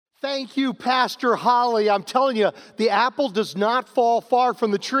Thank you, Pastor Holly. I'm telling you, the apple does not fall far from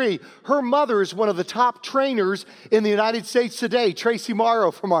the tree. Her mother is one of the top trainers in the United States today, Tracy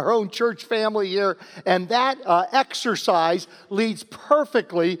Morrow from our own church family here. And that exercise leads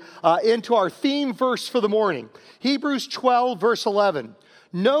perfectly into our theme verse for the morning. Hebrews 12, verse 11.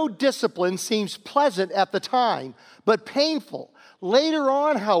 No discipline seems pleasant at the time, but painful. Later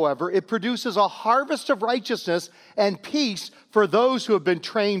on, however, it produces a harvest of righteousness and peace for those who have been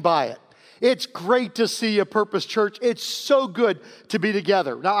trained by it. It's great to see you, Purpose Church. It's so good to be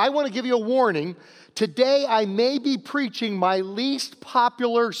together. Now, I want to give you a warning. Today, I may be preaching my least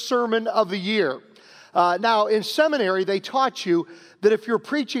popular sermon of the year. Now, in seminary, they taught you that if you're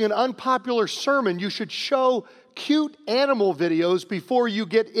preaching an unpopular sermon, you should show cute animal videos before you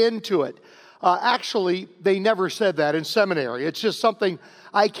get into it. Actually, they never said that in seminary. It's just something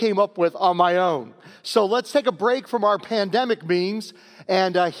I came up with on my own. So let's take a break from our pandemic memes.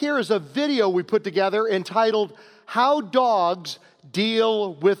 And here is a video we put together entitled, How Dogs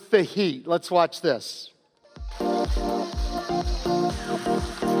Deal with the Heat. Let's watch this.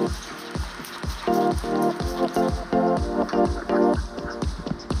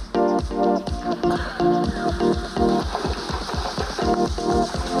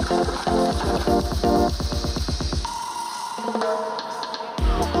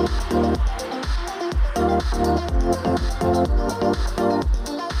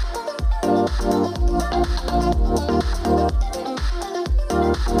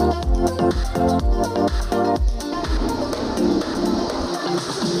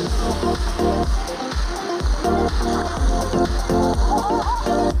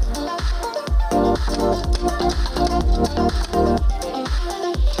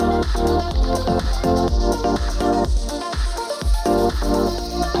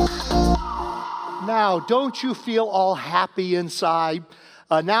 Now, don't you feel all happy inside?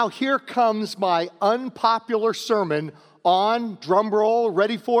 Now here comes my unpopular sermon on, drum roll,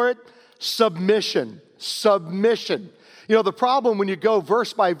 ready for it? Submission. Submission. You know, the problem when you go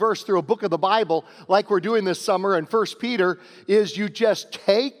verse by verse through a book of the Bible, like we're doing this summer in 1 Peter, is you just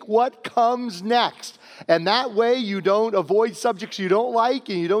take what comes next. And that way you don't avoid subjects you don't like,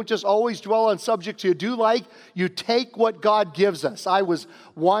 and you don't just always dwell on subjects you do like. You take what God gives us. I was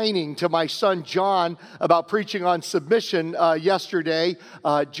whining to my son John about preaching on submission yesterday.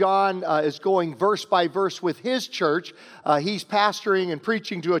 John is going verse by verse with his church. He's pastoring and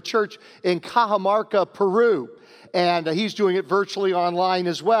preaching to a church in Cajamarca, Peru. And he's doing it virtually online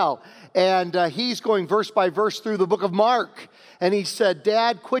as well. And he's going verse by verse through the book of Mark. And he said,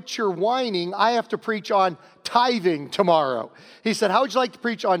 Dad, quit your whining. I have to preach on tithing tomorrow. He said, how would you like to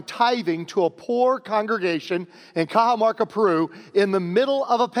preach on tithing to a poor congregation in Cajamarca, Peru, in the middle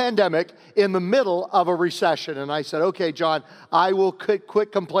of a pandemic, in the middle of a recession? And I said, okay, John, I will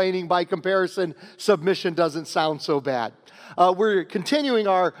quit complaining. By comparison, submission doesn't sound so bad. We're continuing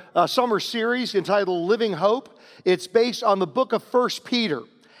our summer series entitled Living Hope. It's based on the book of 1 Peter.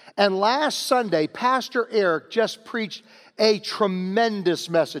 And last Sunday, Pastor Eric just preached a tremendous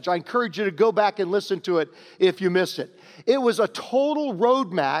message. I encourage you to go back and listen to it if you missed it. It was a total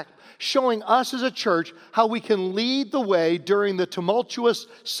roadmap showing us as a church how we can lead the way during the tumultuous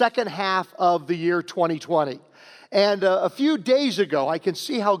second half of the year 2020. And a few days ago, I can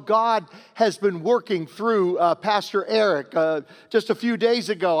see how God has been working through Pastor Eric. Just a few days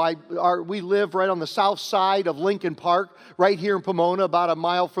ago, we live right on the south side of Lincoln Park, right here in Pomona, about a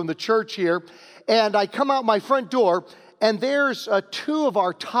mile from the church here. And I come out my front door, and there's two of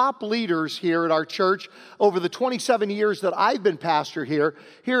our top leaders here at our church over the 27 years that I've been pastor here.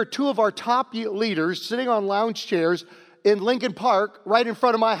 Here are two of our top leaders sitting on lounge chairs in Lincoln Park right in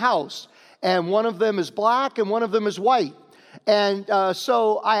front of my house. And one of them is black and one of them is white. And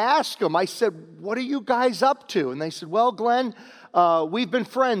so I asked them, I said, what are you guys up to? And they said, well, Glenn, we've been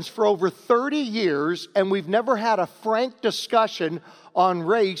friends for over 30 years and we've never had a frank discussion on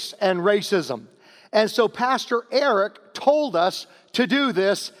race and racism. And so Pastor Eric told us to do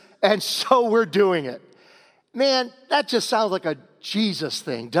this, and so we're doing it. Man, that just sounds like a Jesus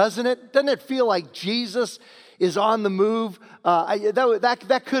thing, doesn't it? Doesn't it feel like Jesus is on the move?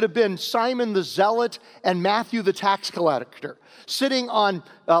 That could have been Simon the Zealot and Matthew the tax collector sitting on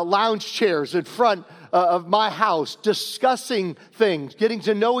lounge chairs in front of my house, discussing things, getting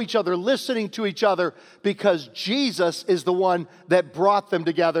to know each other, listening to each other, because Jesus is the one that brought them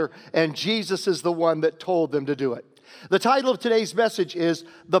together, and Jesus is the one that told them to do it. The title of today's message is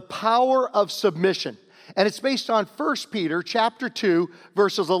The Power of Submission, and it's based on 1 Peter chapter 2,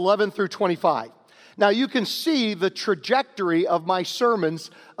 verses 11 through 25. Now, you can see the trajectory of my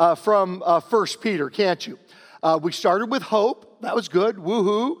sermons from 1 Peter, can't you? We started with hope. that was good.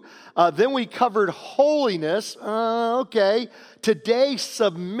 Woohoo. Then we covered holiness. Okay. Today,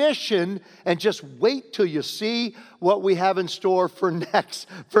 submission, and just wait till you see what we have in store for next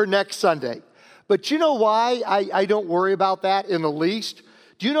Sunday. But you know why I don't worry about that in the least?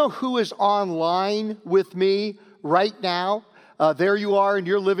 Do you know who is online with me right now? There you are in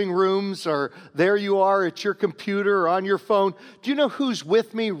your living rooms, or there you are at your computer or on your phone. Do you know who's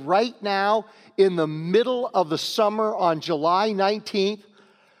with me right now in the middle of the summer on July 19th?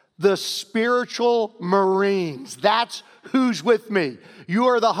 The spiritual Marines. That's who's with me. You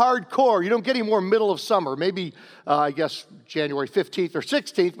are the hardcore. You don't get any more middle of summer. Maybe, I guess, January 15th or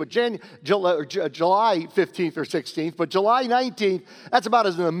 16th, but July 15th or 16th. But July 19th, that's about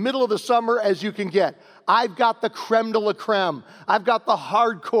as in the middle of the summer as you can get. I've got the creme de la creme. I've got the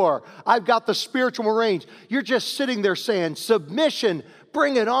hardcore. I've got the spiritual Marines. You're just sitting there saying, submission,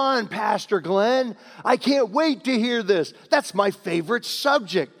 bring it on, Pastor Glenn. I can't wait to hear this. That's my favorite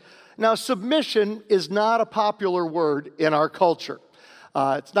subject. Now, submission is not a popular word in our culture.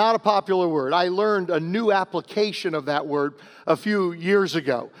 It's not a popular word. I learned a new application of that word a few years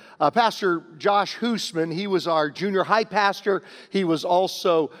ago. Pastor Josh Hoosman, he was our junior high pastor. He was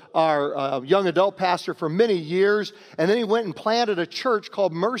also our young adult pastor for many years. And then he went and planted a church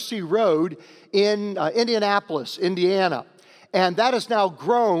called Mercy Road in Indianapolis, Indiana. And that has now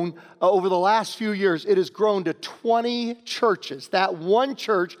grown over the last few years. It has grown to 20 churches. That one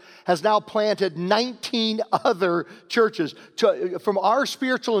church has now planted 19 other churches. From our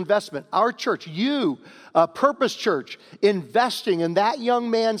spiritual investment, our church, Purpose Church, investing in that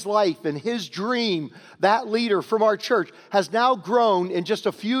young man's life and his dream, that leader from our church has now grown in just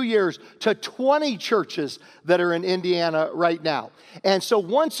a few years to 20 churches that are in Indiana right now. And so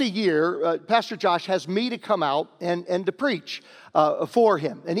once a year, Pastor Josh has me to come out and to preach for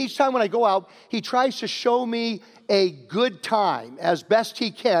him. And each time when I go out, he tries to show me a good time as best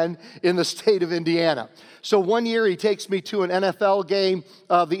he can in the state of Indiana. So one year he takes me to an NFL game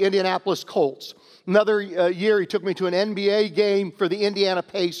of the Indianapolis Colts. Another year, he took me to an NBA game for the Indiana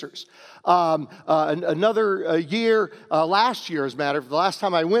Pacers. Another year, last year, as a matter of the last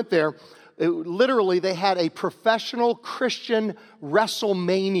time I went there, literally they had a professional Christian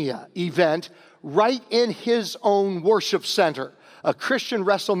WrestleMania event right in his own worship center, a Christian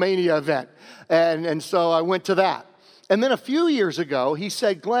WrestleMania event. And so I went to that. And then a few years ago, he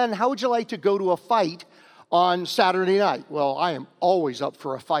said, Glenn, how would you like to go to a fight on Saturday night? Well, I am always up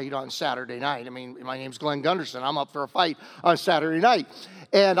for a fight on Saturday night. I mean, my name's Glenn Gunderson. I'm up for a fight on Saturday night.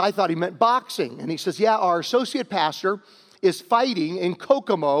 And I thought he meant boxing. And he says, yeah, our associate pastor is fighting in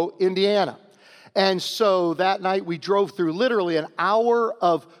Kokomo, Indiana. And so that night we drove through literally an hour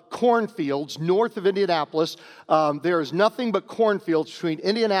of cornfields north of Indianapolis. There is nothing but cornfields between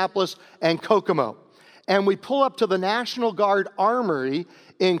Indianapolis and Kokomo. And we pull up to the National Guard Armory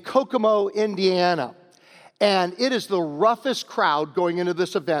in Kokomo, Indiana. And it is the roughest crowd going into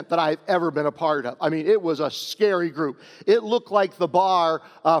this event that I've ever been a part of. I mean, it was a scary group. It looked like the bar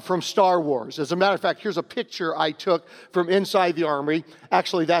from Star Wars. As a matter of fact, here's a picture I took from inside the armory.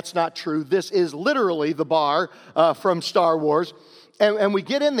 Actually, that's not true. This is literally the bar from Star Wars. And we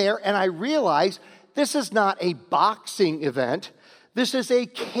get in there, and I realize this is not a boxing event. This is a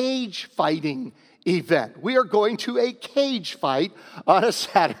cage fighting event. We are going to a cage fight on a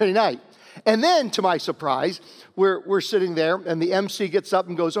Saturday night. And then, to my surprise, we're sitting there, and the MC gets up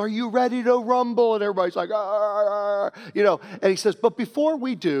and goes, "Are you ready to rumble?" And everybody's like, "Arr," you know. And he says, "But before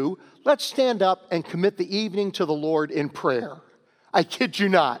we do, let's stand up and commit the evening to the Lord in prayer." I kid you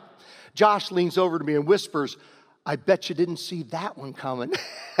not. Josh leans over to me and whispers, "I bet you didn't see that one coming."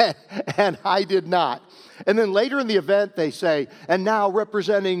 And I did not. And then later in the event, they say, and now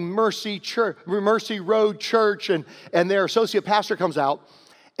representing Mercy Road Church, and their associate pastor comes out,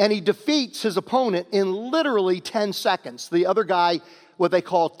 and he defeats his opponent in literally 10 seconds. The other guy, what they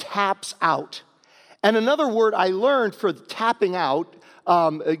call, taps out. And another word I learned for tapping out,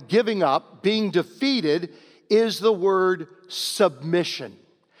 giving up, being defeated, is the word submission.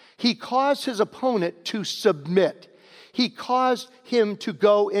 He caused his opponent to submit. He caused him to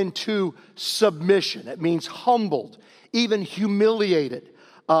go into submission. It means humbled, even humiliated,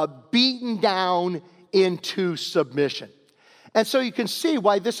 beaten down into submission. And so you can see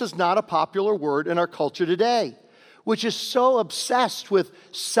why this is not a popular word in our culture today, which is so obsessed with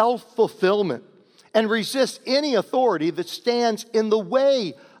self-fulfillment and resists any authority that stands in the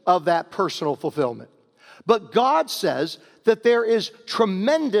way of that personal fulfillment. But God says that there is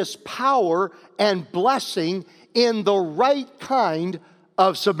tremendous power and blessing in the right kind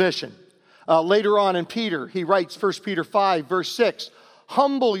of submission. Later on in Peter, he writes, 1 Peter 5, verse 6,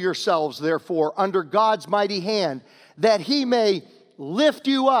 "Humble yourselves, therefore, under God's mighty hand, that he may lift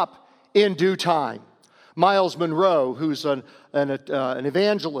you up in due time. Miles Monroe, who's an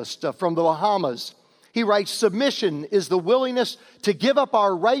evangelist from the Bahamas, he writes, submission is the willingness to give up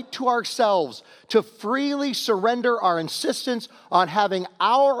our right to ourselves, to freely surrender our insistence on having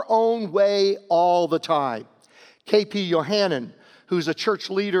our own way all the time. K.P. Yohanan, who's a church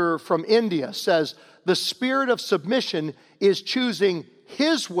leader from India, says, the spirit of submission is choosing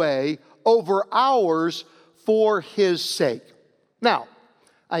his way over ours for his sake. Now,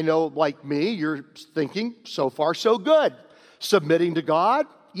 I know, like me, you're thinking, so far so good. Submitting to God,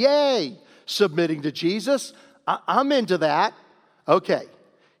 yay. Submitting to Jesus, I'm into that. Okay,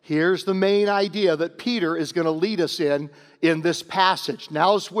 here's the main idea that Peter is going to lead us in this passage.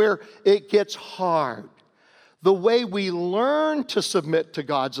 Now's where it gets hard. The way we learn to submit to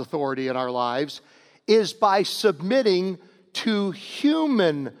God's authority in our lives is by submitting to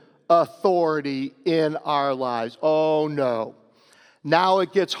human authority in our lives. Oh no, now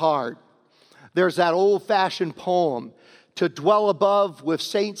it gets hard. There's that old-fashioned poem, to dwell above with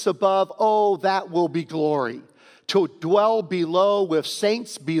saints above, oh, that will be glory. To dwell below with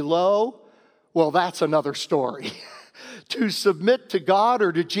saints below, well, that's another story. To submit to God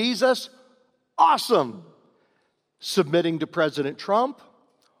or to Jesus, awesome. Submitting to President Trump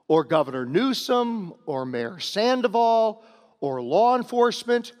or Governor Newsom or Mayor Sandoval or law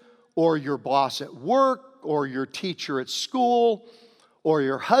enforcement or your boss at work or your teacher at school or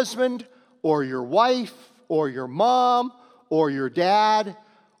your husband or your wife or your mom or your dad,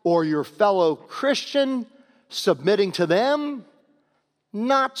 or your fellow Christian, submitting to them,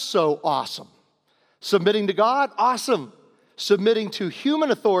 not so awesome. Submitting to God, awesome. Submitting to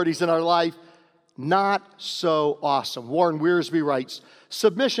human authorities in our life, not so awesome. Warren Wiersbe writes,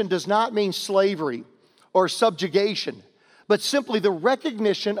 submission does not mean slavery or subjugation, but simply the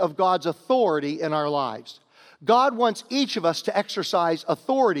recognition of God's authority in our lives. God wants each of us to exercise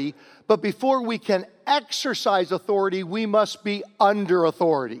authority, but before we can exercise authority, we must be under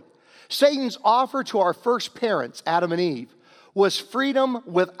authority. Satan's offer to our first parents, Adam and Eve, was freedom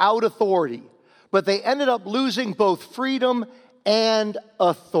without authority, but they ended up losing both freedom and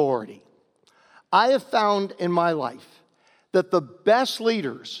authority. I have found in my life that the best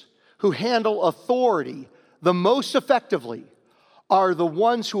leaders who handle authority the most effectively are the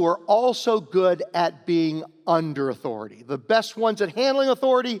ones who are also good at being under authority. The best ones at handling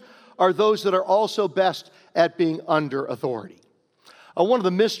authority are those that are also best at being under authority. One of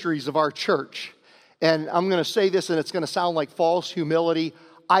the mysteries of our church, and I'm going to say this and it's going to sound like false humility,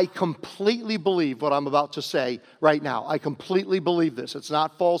 I completely believe what I'm about to say right now. I completely believe this. It's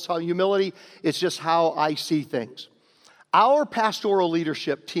not false humility, it's just how I see things. Our pastoral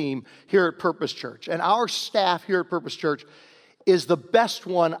leadership team here at Purpose Church and our staff here at Purpose Church is the best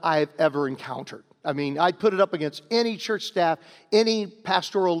one I've ever encountered. I mean, I'd put it up against any church staff, any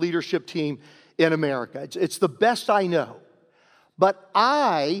pastoral leadership team in America. It's the best I know. But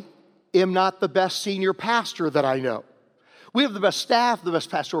I am not the best senior pastor that I know. We have the best staff, the best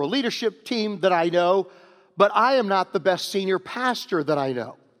pastoral leadership team that I know, but I am not the best senior pastor that I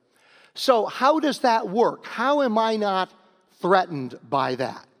know. So how does that work? How am I not threatened by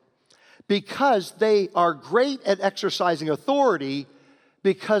that? Because they are great at exercising authority,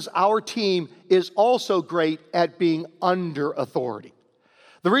 because our team is also great at being under authority.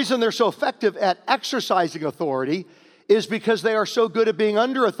 The reason they're so effective at exercising authority is because they are so good at being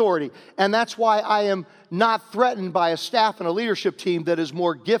under authority. And that's why I am not threatened by a staff and a leadership team that is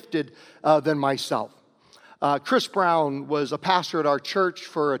more gifted than myself. Chris Brown was a pastor at our church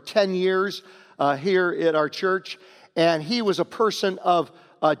for 10 years here at our church, and he was a person of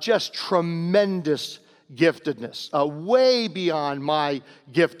just tremendous giftedness, way beyond my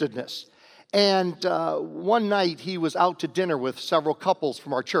giftedness. And one night he was out to dinner with several couples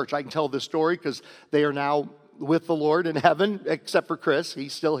from our church. I can tell this story because they are now with the Lord in heaven, except for Chris,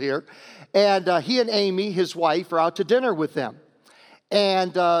 he's still here. And he and Amy, his wife, are out to dinner with them.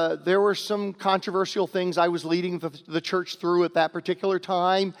 And there were some controversial things I was leading the church through at that particular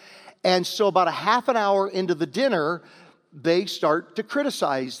time. And so about a half an hour into the dinner, they start to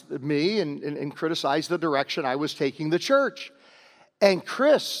criticize me and criticize the direction I was taking the church. And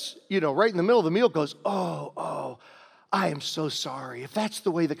Chris, right in the middle of the meal goes, oh, I am so sorry. If that's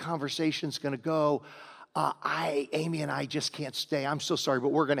the way the conversation's going to go, Amy and I just can't stay. I'm so sorry, but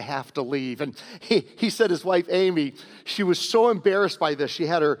we're going to have to leave. And he said his wife, Amy, she was so embarrassed by this. She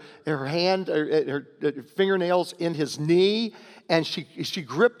had her hand, her fingernails in his knee, and she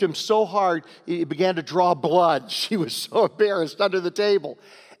gripped him so hard, he began to draw blood. She was so embarrassed under the table.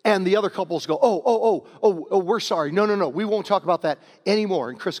 And the other couples go, we're sorry. No, we won't talk about that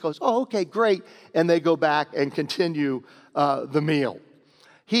anymore. And Chris goes, oh, okay, great. And they go back and continue the meal.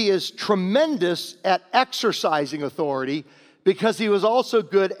 He is tremendous at exercising authority because he was also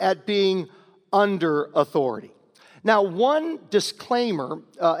good at being under authority. Now, one disclaimer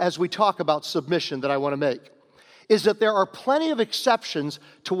as we talk about submission that I want to make is that there are plenty of exceptions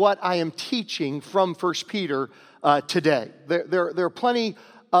to what I am teaching from 1 Peter today. There are plenty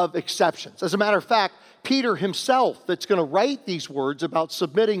of exceptions. As a matter of fact, Peter himself, that's going to write these words about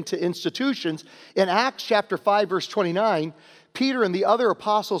submitting to institutions, in Acts chapter 5, verse 29, Peter and the other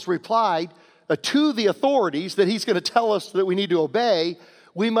apostles replied to the authorities that he's going to tell us that we need to obey.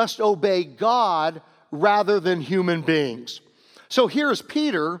 We must obey God rather than human beings. So here's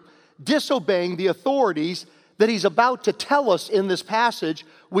Peter disobeying the authorities that he's about to tell us in this passage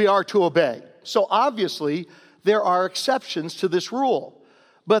we are to obey. So obviously, there are exceptions to this rule.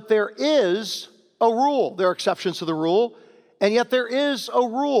 But there is a rule. There are exceptions to the rule, and yet there is a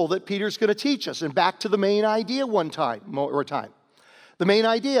rule that Peter's going to teach us. And back to the main idea one more time. The main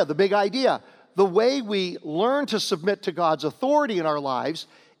idea, the big idea. The way we learn to submit to God's authority in our lives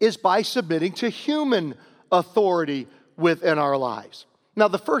is by submitting to human authority within our lives. Now,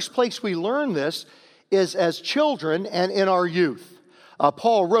 the first place we learn this is as children and in our youth.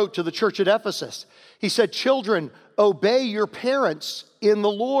 Paul wrote to the church at Ephesus. He said, children, obey your parents in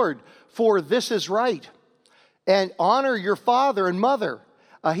the Lord, for this is right. And honor your father and mother.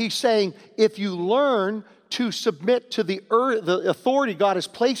 He's saying, if you learn to submit to the authority God has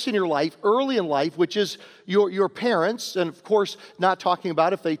placed in your life early in life, which is your parents, and of course, not talking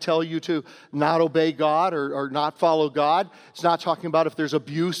about if they tell you to not obey God or not follow God. It's not talking about if there's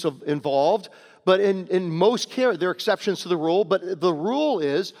abuse involved. But in most care, there are exceptions to the rule, but the rule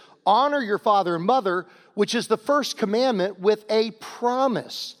is honor your father and mother, which is the first commandment, with a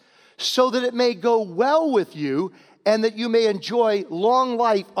promise, so that it may go well with you and that you may enjoy long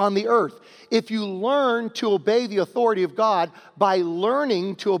life on the earth. If you learn to obey the authority of God by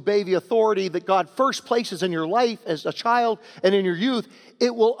learning to obey the authority that God first places in your life as a child and in your youth,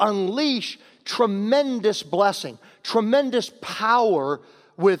 it will unleash tremendous blessing, tremendous power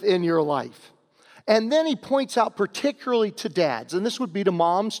within your life. And then he points out particularly to dads, and this would be to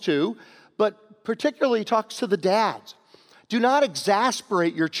moms too, but particularly he talks to the dads. Do not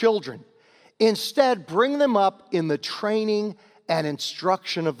exasperate your children. Instead, bring them up in the training and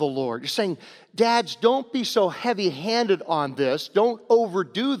instruction of the Lord. You're saying, dads, don't be so heavy-handed on this. Don't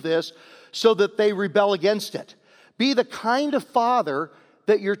overdo this so that they rebel against it. Be the kind of father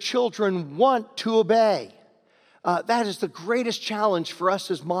that your children want to obey. That is the greatest challenge for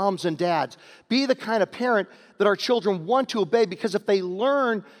us as moms and dads. Be the kind of parent that our children want to obey, because if they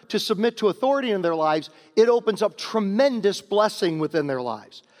learn to submit to authority in their lives, it opens up tremendous blessing within their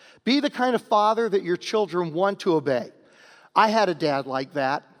lives. Be the kind of father that your children want to obey. I had a dad like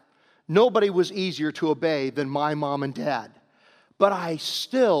that. Nobody was easier to obey than my mom and dad. But I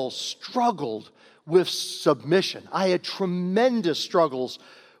still struggled with submission. I had tremendous struggles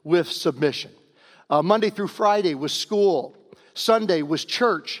with submission. Monday through Friday was school. Sunday was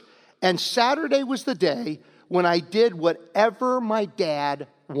church. And Saturday was the day when I did whatever my dad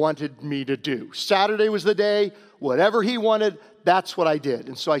wanted me to do. Saturday was the day, whatever he wanted, that's what I did.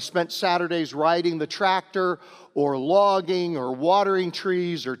 And so I spent Saturdays riding the tractor or logging or watering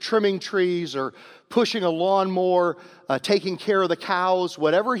trees or trimming trees or pushing a lawnmower, taking care of the cows.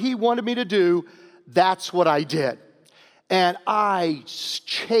 Whatever he wanted me to do, that's what I did. And I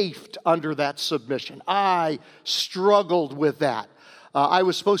chafed under that submission. I struggled with that. I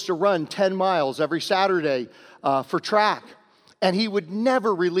was supposed to run 10 miles every Saturday for track. And he would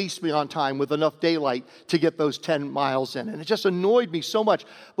never release me on time with enough daylight to get those 10 miles in. And it just annoyed me so much.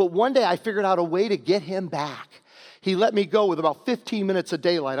 But one day I figured out a way to get him back. He let me go with about 15 minutes of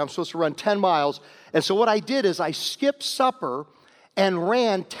daylight. I'm supposed to run 10 miles. And so what I did is I skipped supper and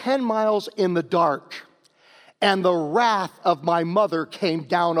ran 10 miles in the dark. And the wrath of my mother came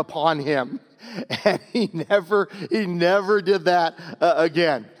down upon him. And he never did that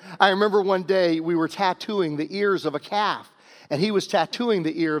again. I remember one day we were tattooing the ears of a calf. And he was tattooing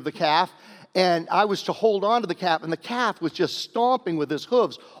the ear of the calf, and I was to hold on to the calf, and the calf was just stomping with his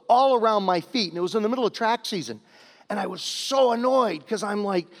hooves all around my feet, and it was in the middle of track season. And I was so annoyed, because I'm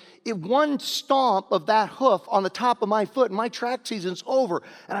like, one stomp of that hoof on the top of my foot, and my track season's over.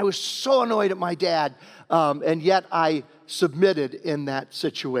 And I was so annoyed at my dad, and yet I submitted in that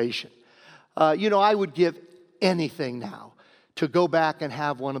situation. I would give anything now to go back and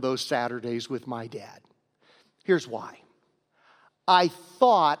have one of those Saturdays with my dad. Here's why. I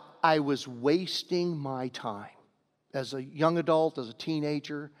thought I was wasting my time. as a young adult, as a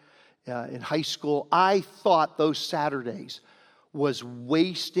teenager, in high school, I thought those Saturdays was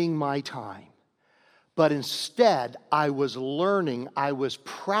wasting my time. But instead, I was learning, I was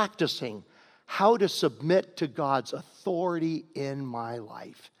practicing how to submit to God's authority in my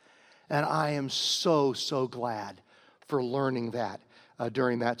life. And I am so, so glad for learning that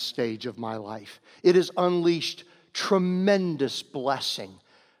during that stage of my life. It has unleashed tremendous blessing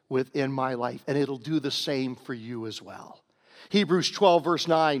within my life, and it'll do the same for you as well. Hebrews 12, verse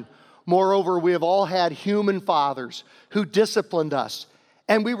 9, moreover, we have all had human fathers who disciplined us,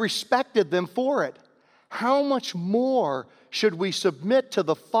 and we respected them for it. How much more should we submit to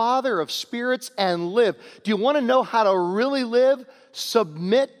the Father of spirits and live? Do you want to know how to really live?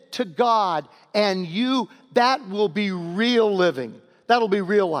 Submit to God, and that will be real living. That'll be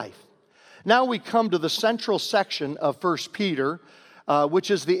real life. Now we come to the central section of 1 Peter, which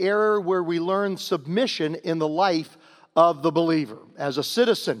is the area where we learn submission in the life of the believer. As a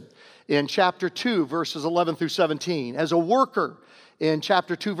citizen in chapter 2, verses 11 through 17. As a worker in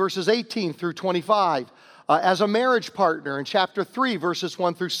chapter 2, verses 18 through 25. As a marriage partner in chapter 3, verses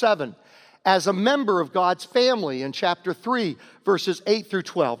 1 through 7. As a member of God's family in chapter 3, verses 8 through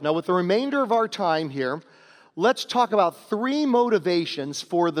 12. Now, with the remainder of our time here, let's talk about 3 motivations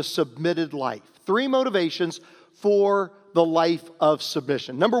for the submitted life. 3 motivations for the life of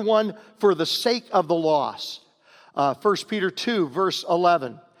submission. Number 1, for the sake of the lost. 1 Peter 2, verse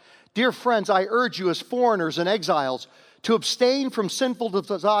 11. Dear friends, I urge you as foreigners and exiles to abstain from sinful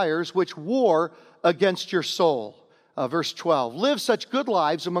desires which war against your soul. Verse 12. Live such good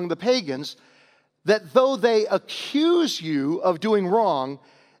lives among the pagans that though they accuse you of doing wrong,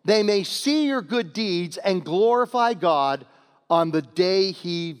 they may see your good deeds and glorify God on the day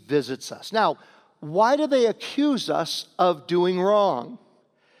He visits us. Now, why do they accuse us of doing wrong?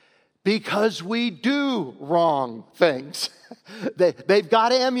 Because we do wrong things. They've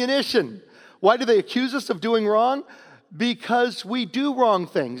got ammunition. Why do they accuse us of doing wrong? Because we do wrong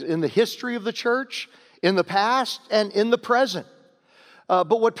things in the history of the church, in the past, and in the present.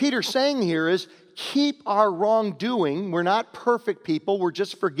 But what Peter's saying here is, keep our wrongdoing. We're not perfect people. We're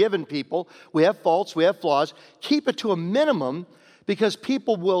just forgiven people. We have faults. We have flaws. Keep it to a minimum because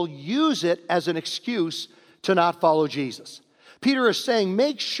people will use it as an excuse to not follow Jesus. Peter is saying,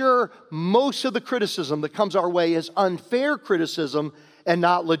 make sure most of the criticism that comes our way is unfair criticism and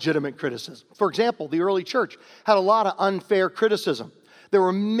not legitimate criticism. For example, the early church had a lot of unfair criticism. There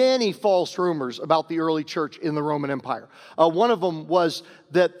were many false rumors about the early church in the Roman Empire. One of them was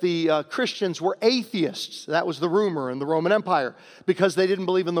that the Christians were atheists. That was the rumor in the Roman Empire. Because they didn't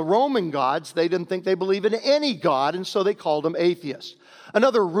believe in the Roman gods, they didn't think they believed in any god, and so they called them atheists.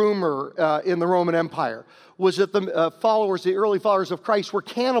 Another rumor in the Roman Empire was that the early followers of Christ were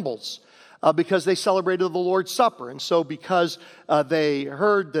cannibals. Because they celebrated the Lord's Supper. And so because they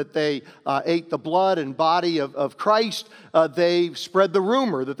heard that they ate the blood and body of Christ, they spread the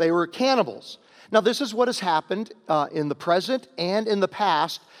rumor that they were cannibals. Now, this is what has happened in the present and in the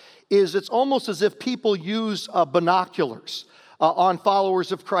past, is it's almost as if people use binoculars on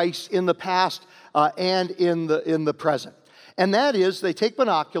followers of Christ in the past and in the present. And that is, they take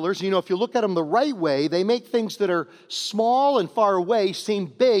binoculars. If you look at them the right way, they make things that are small and far away seem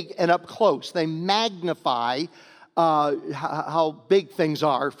big and up close. They magnify how big things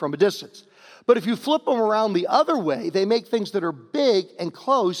are from a distance. But if you flip them around the other way, they make things that are big and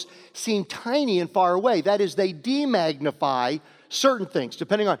close seem tiny and far away. That is, they demagnify certain things.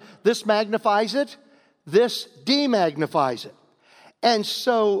 Depending on, this magnifies it, this demagnifies it. And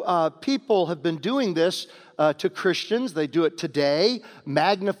so people have been doing this to Christians. They do it today.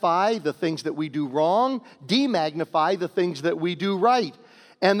 Magnify the things that we do wrong, demagnify the things that we do right.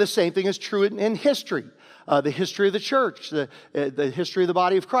 And the same thing is true in history. The history of the church, the history of the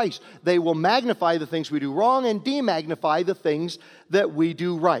body of Christ. They will magnify the things we do wrong and demagnify the things that we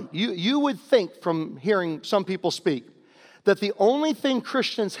do right. You would think from hearing some people speak that the only thing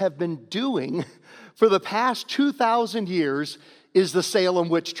Christians have been doing for the past 2,000 years is the Salem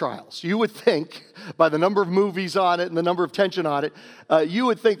witch trials. You would think, by the number of movies on it and the number of tension on it, you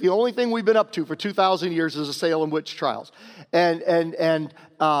would think the only thing we've been up to for 2,000 years is the Salem witch trials. And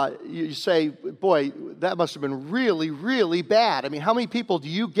you say, boy, that must have been really, really bad. I mean, how many people do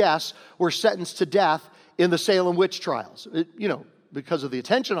you guess were sentenced to death in the Salem witch trials? Because of the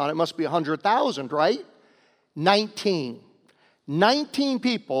attention on it, must be 100,000, right? 19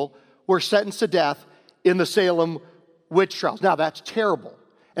 people were sentenced to death in the Salem witch trials. Now, that's terrible,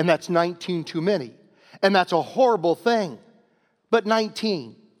 and that's 19 too many, and that's a horrible thing, but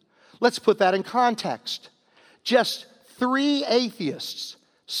 19. Let's put that in context. Just 3 atheists,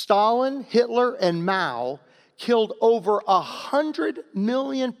 Stalin, Hitler, and Mao, killed over 100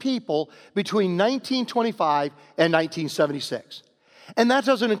 million people between 1925 and 1976. And that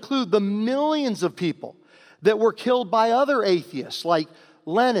doesn't include the millions of people that were killed by other atheists like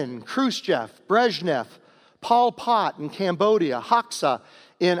Lenin, Khrushchev, Brezhnev, Pol Pot in Cambodia, Hoxha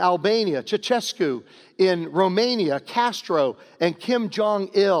in Albania, Ceausescu in Romania, Castro, and Kim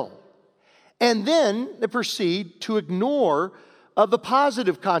Jong-il. And then they proceed to ignore the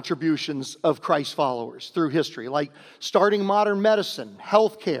positive contributions of Christ followers through history, like starting modern medicine,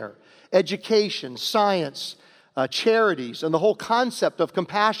 healthcare, education, science, charities, and the whole concept of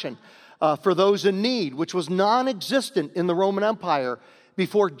compassion for those in need, which was non-existent in the Roman Empire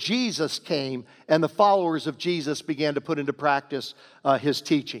before Jesus came and the followers of Jesus began to put into practice his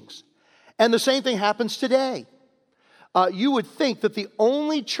teachings. And the same thing happens today. You would think that the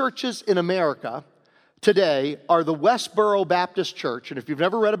only churches in America today are the Westboro Baptist Church. And if you've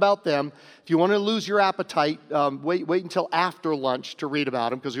never read about them, if you want to lose your appetite, wait until after lunch to read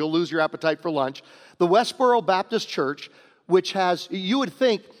about them, because you'll lose your appetite for lunch. The Westboro Baptist Church, which has, you would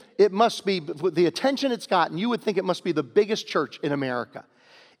think it must be, the attention it's gotten, you would think it must be the biggest church in America.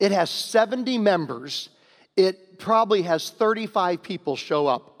 It has 70 members. It probably has 35 people show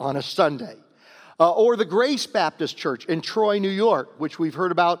up on a Sunday. Or the Grace Baptist Church in Troy, New York, which we've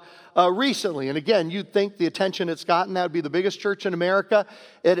heard about recently. And again, you'd think the attention it's gotten, that would be the biggest church in America.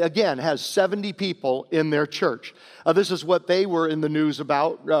 It, again, has 70 people in their church. This is what they were in the news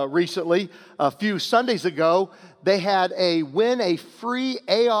about recently. A few Sundays ago, they had win a free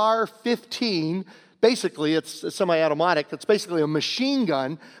AR-15. Basically, it's semi-automatic. It's basically a machine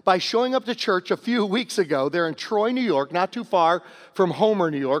gun by showing up to church a few weeks ago. They're in Troy, New York, not too far from Homer,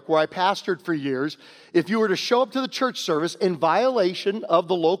 New York, where I pastored for years. If you were to show up to the church service in violation of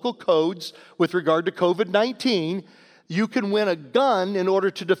the local codes with regard to COVID-19, you can win a gun in order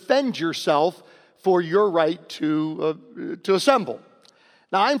to defend yourself for your right to assemble.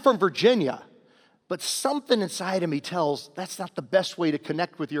 Now, I'm from Virginia. But something inside of me tells that's not the best way to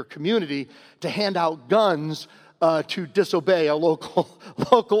connect with your community, to hand out guns to disobey a local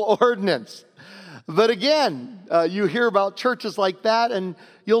ordinance. But again, you hear about churches like that, and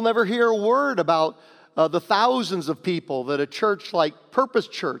you'll never hear a word about the thousands of people that a church like Purpose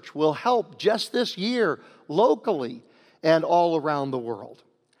Church will help just this year locally and all around the world.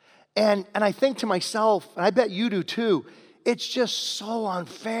 And I think to myself, and I bet you do too, it's just so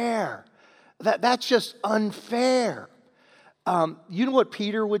unfair. That's just unfair. You know what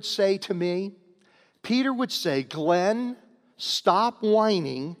Peter would say to me? Peter would say, Glenn, stop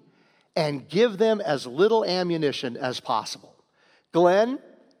whining and give them as little ammunition as possible. Glenn,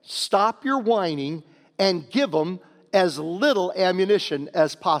 stop your whining and give them as little ammunition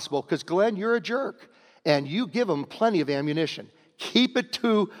as possible. Because Glenn, you're a jerk and you give them plenty of ammunition. Keep it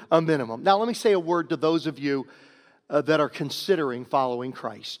to a minimum. Now let me say a word to those of you that are considering following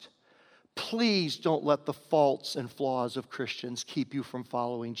Christ. Please don't let the faults and flaws of Christians keep you from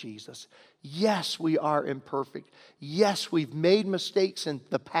following Jesus. Yes, we are imperfect. Yes, we've made mistakes in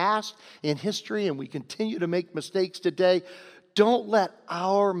the past, in history, and we continue to make mistakes today. Don't let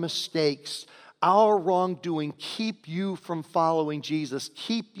our mistakes, our wrongdoing, keep you from following Jesus,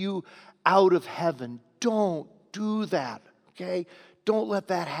 keep you out of heaven. Don't do that, okay? Don't let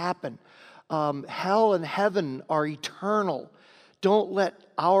that happen. Hell and heaven are eternal. Don't let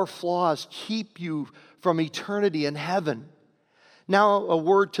our flaws keep you from eternity in heaven. Now, a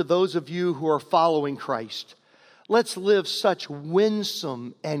word to those of you who are following Christ. Let's live such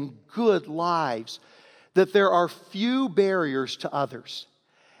winsome and good lives that there are few barriers to others,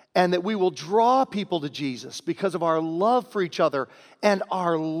 and that we will draw people to Jesus because of our love for each other and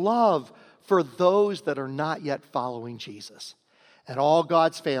our love for those that are not yet following Jesus. And all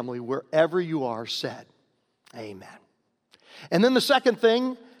God's family, wherever you are, said, amen. And then the second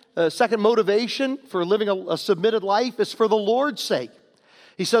thing, second motivation for living a submitted life is for the Lord's sake.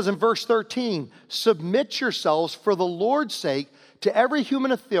 He says in verse 13, submit yourselves for the Lord's sake to every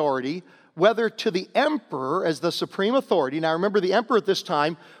human authority, whether to the emperor as the supreme authority. Now remember, the emperor at this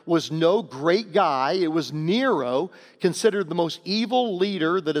time was no great guy. It was Nero, considered the most evil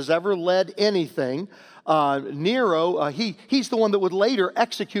leader that has ever led anything. Nero, he's the one that would later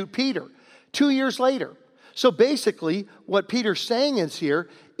execute Peter 2 years later. So basically, what Peter's saying is here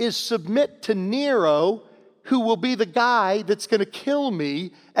is submit to Nero, who will be the guy that's going to kill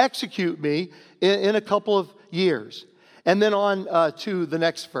me, execute me in a couple of years. And then on to the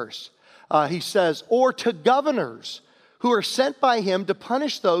next verse. He says, or to governors who are sent by him to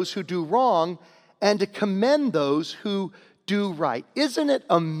punish those who do wrong and to commend those who do right. Isn't it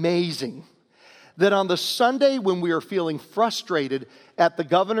amazing that on the Sunday when we are feeling frustrated at the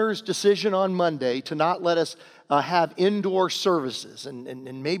governor's decision on Monday to not let us have indoor services,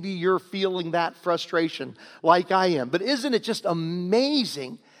 and maybe you're feeling that frustration like I am, but isn't it just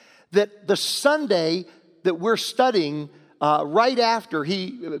amazing that the Sunday that we're studying right after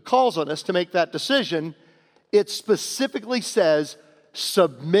he calls on us to make that decision, it specifically says,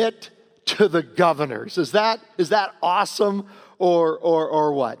 submit to the governors. Is that awesome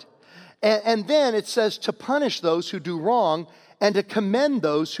or what? And then it says to punish those who do wrong and to commend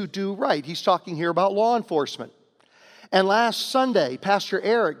those who do right. He's talking here about law enforcement. And last Sunday, Pastor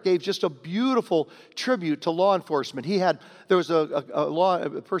Eric gave just a beautiful tribute to law enforcement. There was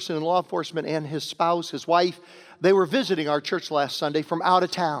a person in law enforcement and his spouse, his wife. They were visiting our church last Sunday from out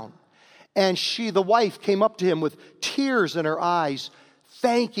of town. And the wife came up to him with tears in her eyes,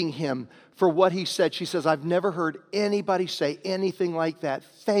 thanking him for what he said. She says, I've never heard anybody say anything like that.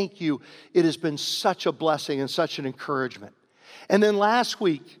 Thank you. It has been such a blessing and such an encouragement. And then last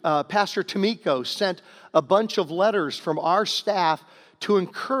week, Pastor Tomiko sent a bunch of letters from our staff to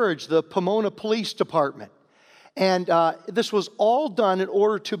encourage the Pomona Police Department. And this was all done in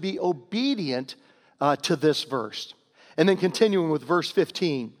order to be obedient to this verse. And then continuing with verse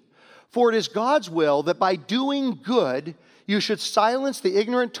 15. For it is God's will that by doing good, you should silence the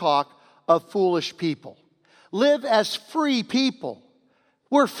ignorant talk of foolish people. Live as free people.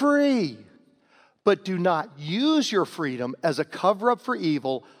 We're free. But do not use your freedom as a cover-up for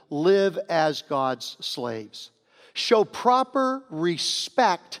evil. Live as God's slaves. Show proper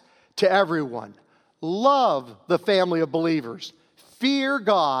respect to everyone. Love the family of believers. Fear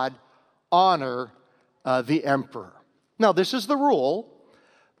God. Honor the emperor. Now, this is the rule,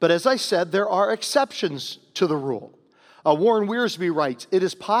 but as I said, there are exceptions to the rule. Warren Wiersbe writes, it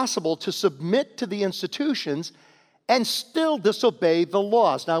is possible to submit to the institutions and still disobey the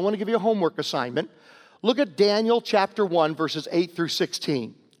laws. Now, I want to give you a homework assignment. Look at Daniel chapter 1, verses 8 through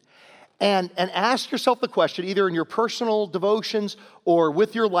 16. And ask yourself the question, either in your personal devotions or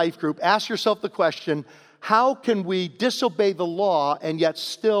with your life group, ask yourself the question, how can we disobey the law and yet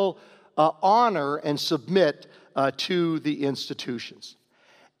still honor and submit to the institutions?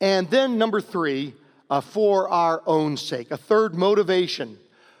 And then number 3, for our own sake. A third motivation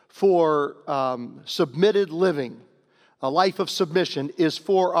for submitted living, a life of submission, is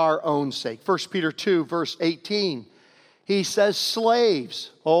for our own sake. 1 Peter 2, verse 18, he says,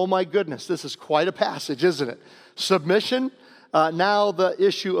 slaves. Oh my goodness, this is quite a passage, isn't it? Submission, now the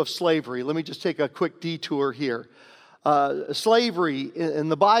issue of slavery. Let me just take a quick detour here. Slavery in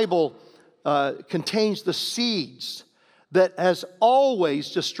the Bible contains the seeds that has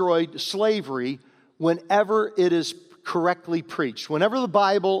always destroyed slavery whenever it is correctly preached. Whenever the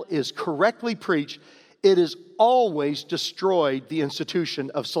Bible is correctly preached, it has always destroyed the institution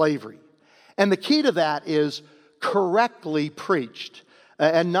of slavery. And the key to that is correctly preached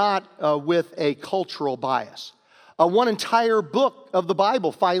and not with a cultural bias. One entire book of the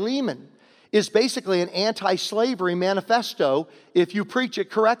Bible, Philemon, is basically an anti-slavery manifesto if you preach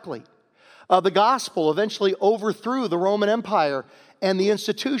it correctly. The gospel eventually overthrew the Roman Empire and the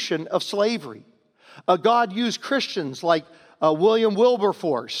institution of slavery. God used Christians like William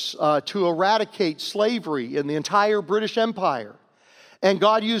Wilberforce to eradicate slavery in the entire British Empire. And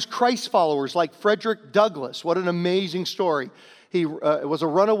God used Christ followers like Frederick Douglass. What an amazing story. He was a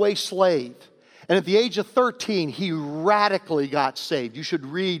runaway slave. And at the age of 13, he radically got saved. You should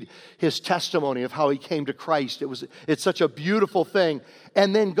read his testimony of how he came to Christ. It's such a beautiful thing.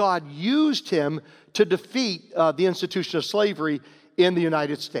 And then God used him to defeat the institution of slavery in the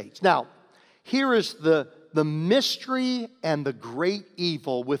United States. Now, here is the mystery and the great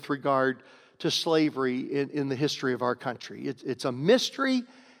evil with regard to slavery in the history of our country. It's a mystery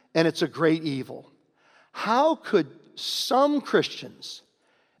and it's a great evil. How could some Christians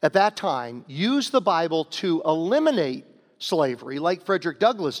at that time use the Bible to eliminate slavery like Frederick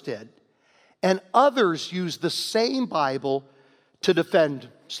Douglass did, and others use the same Bible to defend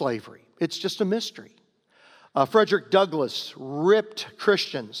slavery? It's just a mystery. Frederick Douglass ripped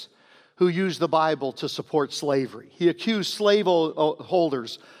Christians who used the Bible to support slavery. He accused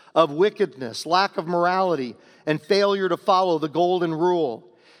slaveholders of wickedness, lack of morality, and failure to follow the golden rule.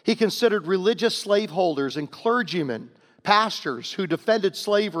 He considered religious slaveholders and clergymen, pastors who defended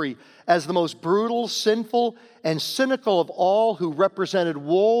slavery, as the most brutal, sinful, and cynical of all, who represented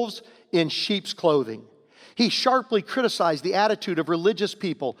wolves in sheep's clothing. He sharply criticized the attitude of religious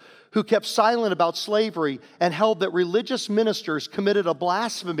people who kept silent about slavery and held that religious ministers committed a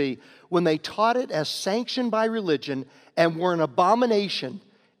blasphemy when they taught it as sanctioned by religion and were an abomination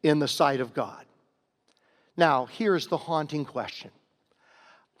in the sight of God. Now, here's the haunting question.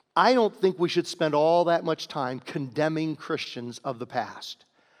 I don't think we should spend all that much time condemning Christians of the past.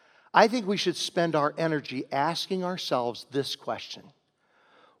 I think we should spend our energy asking ourselves this question: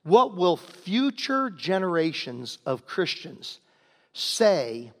 what will future generations of Christians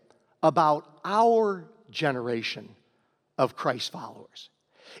say about our generation of Christ followers?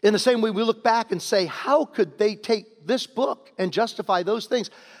 In the same way, we look back and say, how could they take this book and justify those things?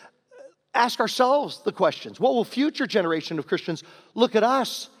 Ask ourselves the questions. What will future generation of Christians look at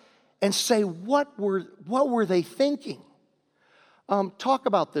us and say, what were they thinking? Talk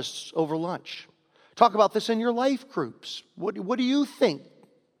about this over lunch. Talk about this in your life groups. What do you think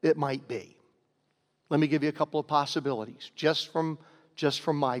it might be? Let me give you a couple of possibilities, just from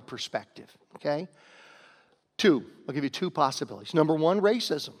my perspective, okay? I'll give you two possibilities. Number one,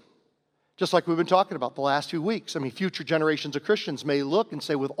 racism. Just like we've been talking about the last few weeks. I mean, future generations of Christians may look and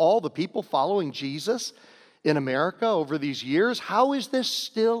say, with all the people following Jesus in America over these years, how is this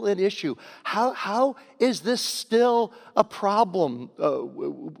still an issue? How is this still a problem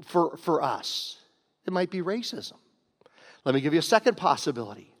for us? It might be racism. Let me give you a second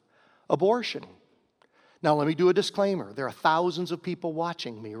possibility: abortion. Now, let me do a disclaimer. There are thousands of people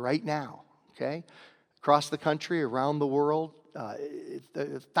watching me right now, okay? Across the country, around the world,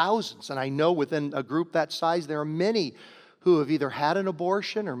 thousands. And I know within a group that size, there are many who have either had an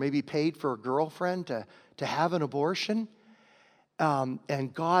abortion or maybe paid for a girlfriend to have an abortion.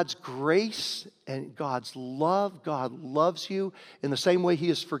 And God's grace and God's love, God loves you. In the same way He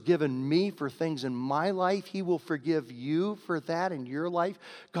has forgiven me for things in my life, He will forgive you for that in your life.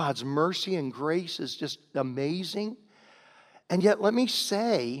 God's mercy and grace is just amazing. And yet, let me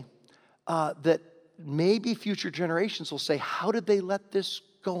say that maybe future generations will say, how did they let this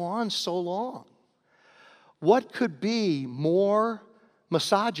go on so long? What could be more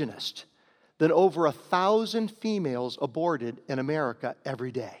misogynist than over 1,000 females aborted in America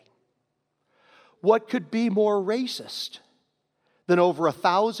every day? What could be more racist than over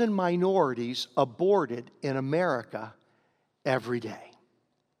 1,000 minorities aborted in America every day?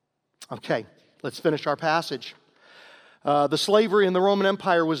 Okay, let's finish our passage. The slavery in the Roman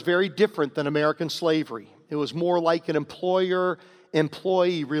Empire was very different than American slavery. It was more like an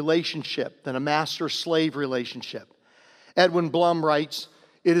employer-employee relationship than a master-slave relationship. Edwin Blum writes,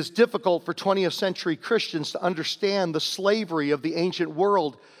 "It is difficult for 20th century Christians to understand the slavery of the ancient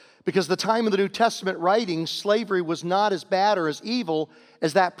world because the time of the New Testament writings, slavery was not as bad or as evil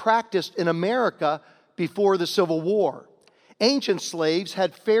as that practiced in America before the Civil War. Ancient slaves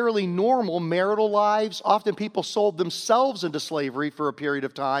had fairly normal marital lives. Often people sold themselves into slavery for a period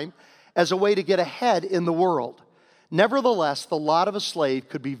of time as a way to get ahead in the world. Nevertheless, the lot of a slave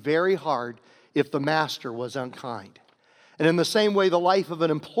could be very hard if the master was unkind. And in the same way, the life of an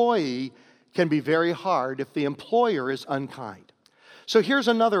employee can be very hard if the employer is unkind." So here's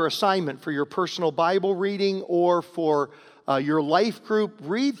another assignment for your personal Bible reading or for your life group.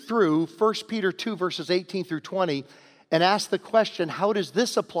 Read through 1 Peter 2, verses 18 through 20, and ask the question, how does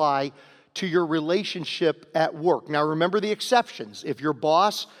this apply to your relationship at work? Now, remember the exceptions. If your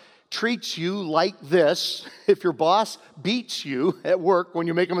boss treats you like this, if your boss beats you at work when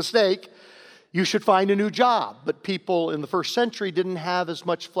you make a mistake, you should find a new job. But people in the first century didn't have as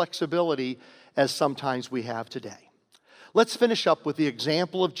much flexibility as sometimes we have today. Let's finish up with the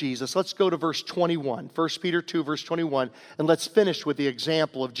example of Jesus. Let's go to verse 21, 1 Peter 2, verse 21, and let's finish with the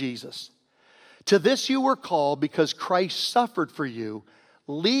example of Jesus. "To this you were called because Christ suffered for you,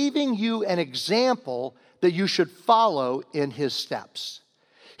 leaving you an example that you should follow in His steps.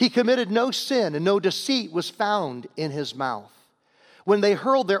 He committed no sin, and no deceit was found in His mouth. When they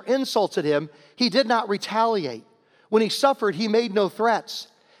hurled their insults at Him, He did not retaliate. When He suffered, He made no threats.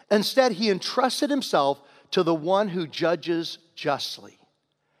 Instead, He entrusted Himself to the one who judges justly.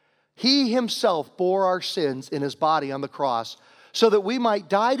 He Himself bore our sins in His body on the cross, so that we might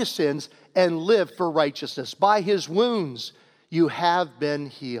die to sins and live for righteousness. By His wounds you have been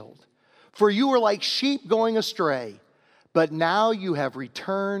healed. For you were like sheep going astray, but now you have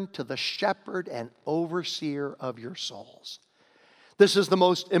returned to the shepherd and overseer of your souls." This is the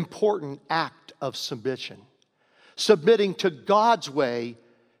most important act of submission. Submitting to God's way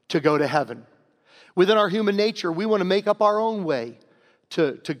to go to heaven. Within our human nature, we want to make up our own way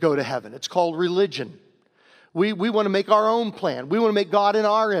to go to heaven. It's called religion. We want to make our own plan. We want to make God in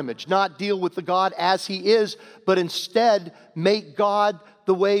our image, not deal with the God as He is, but instead make God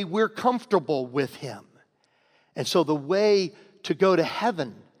the way we're comfortable with Him. And so the way to go to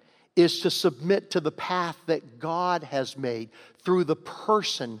heaven is to submit to the path that God has made through the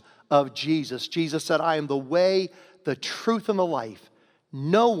person of Jesus. Jesus said, "I am the way, the truth, and the life.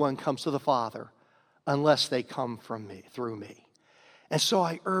 No one comes to the Father unless they come from me, through me." And so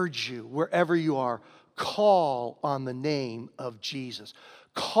I urge you, wherever you are, call on the name of Jesus.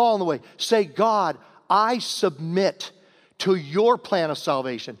 Call on the way. Say, God, I submit to your plan of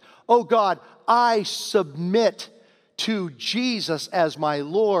salvation. Oh God, I submit to Jesus as my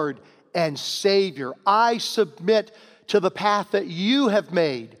Lord and Savior. I submit to the path that you have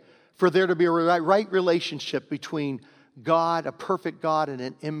made for there to be a right relationship between God, a perfect God, and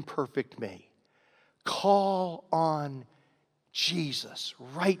an imperfect me. Call on Jesus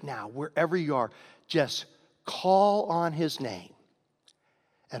right now, wherever you are. Just call on his name.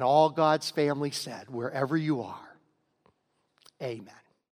 And all God's family said, wherever you are, amen.